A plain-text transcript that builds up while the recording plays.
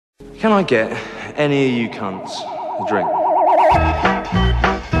Can I get any of you cunts a drink?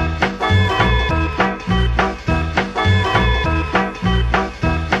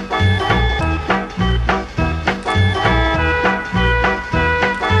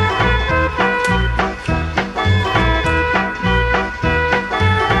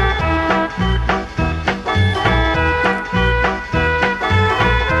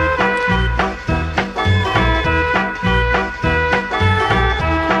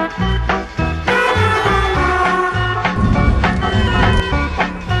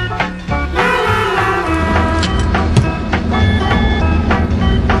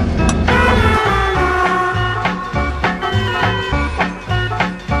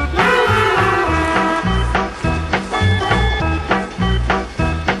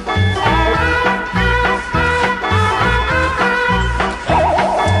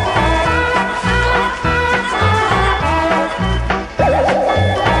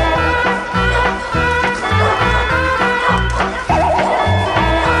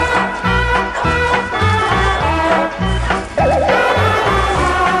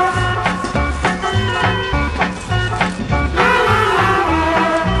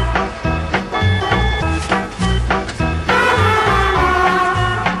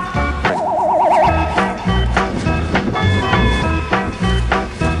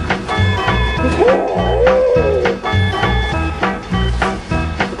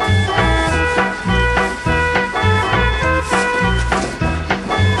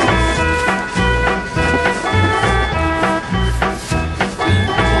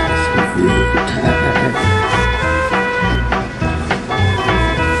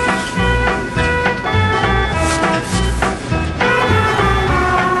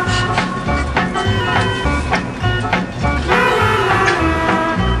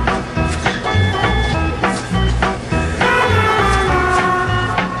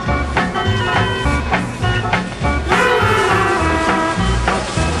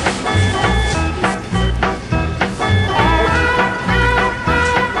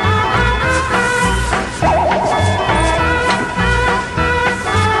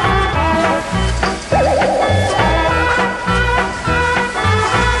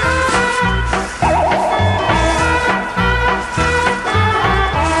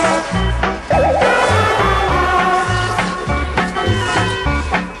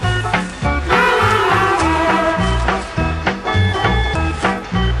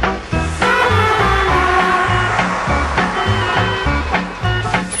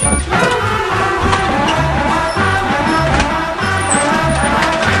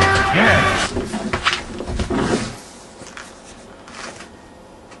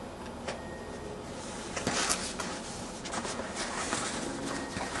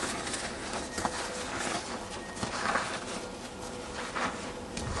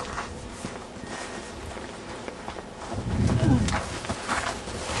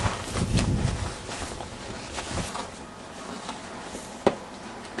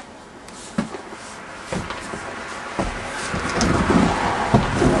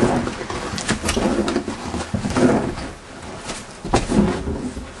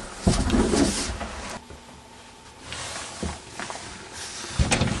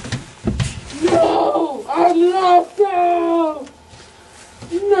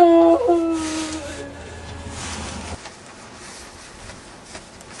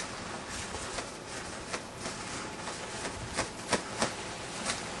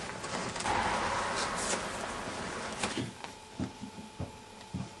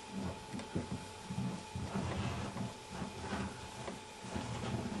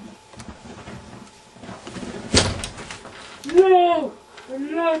 No!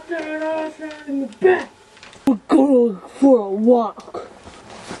 I'm not that outside in the back! We're going for a walk.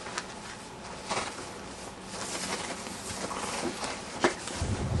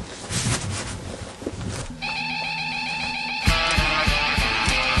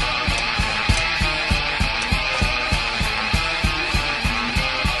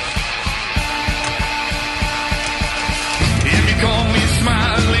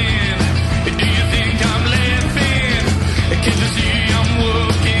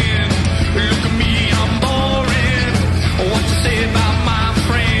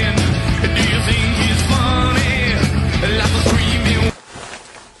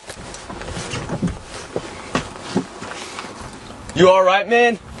 You alright,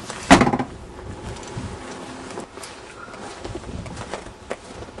 man?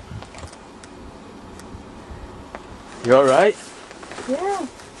 You alright? Yeah.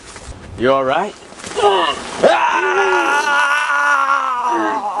 You alright?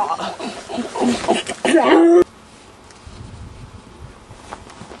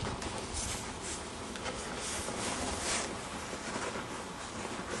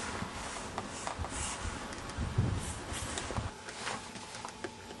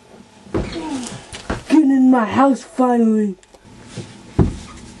 my house finally.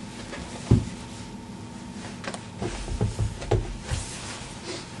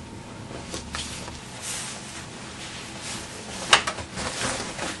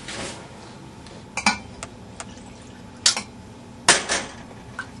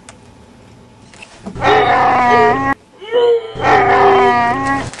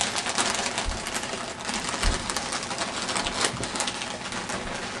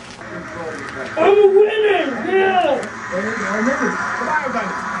 I'm a winner! Yeah!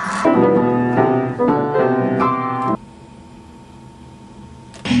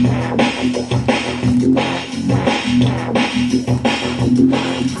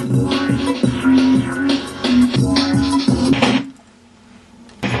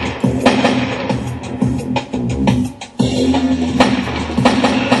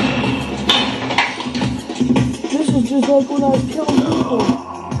 This is just like when I was killing people.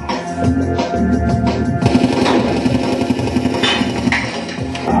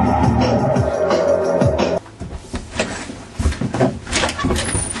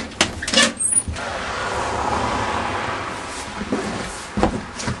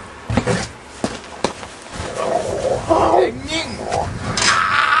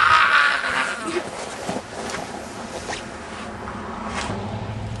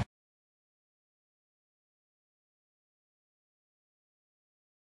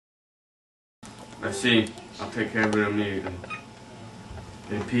 I see. I'll take care of it immediately.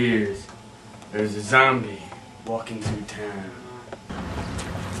 It appears there's a zombie walking through town.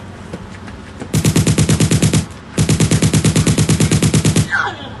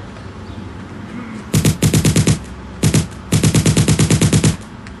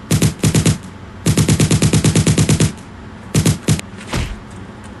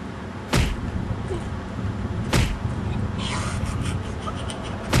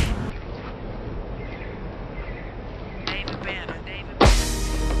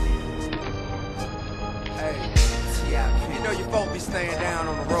 You know your folk be staying down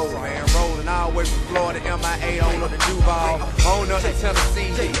on the road, man. Rolling all the way from Florida, MIA, on up to Duval, on up to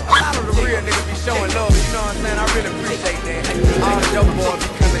Tennessee. A lot of the real niggas be showing love, you know what I'm saying? I really appreciate that. All the dope boys be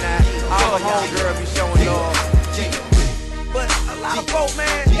coming out, all the homegirls be showing love. But a lot of folk,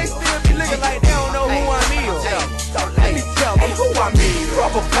 man, they still be looking like they don't know who I is. So let me tell them who I mean.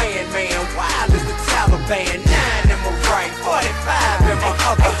 Rubber band, man, wild as the Taliban. 9 in my right, 45 in my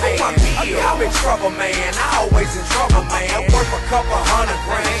other hand. I'm in trouble, man. I always in trouble, man. Worth a couple $100,000.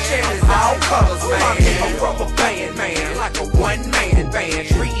 Shit is all colors, man. A rubber band, man, like a one-man band.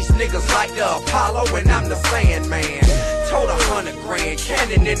 Treat these niggas like the Apollo, and I'm the Sandman. Told $100,000,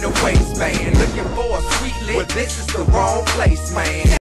 cannon in the waistband. Looking for a sweet lick, but this is the wrong place, man.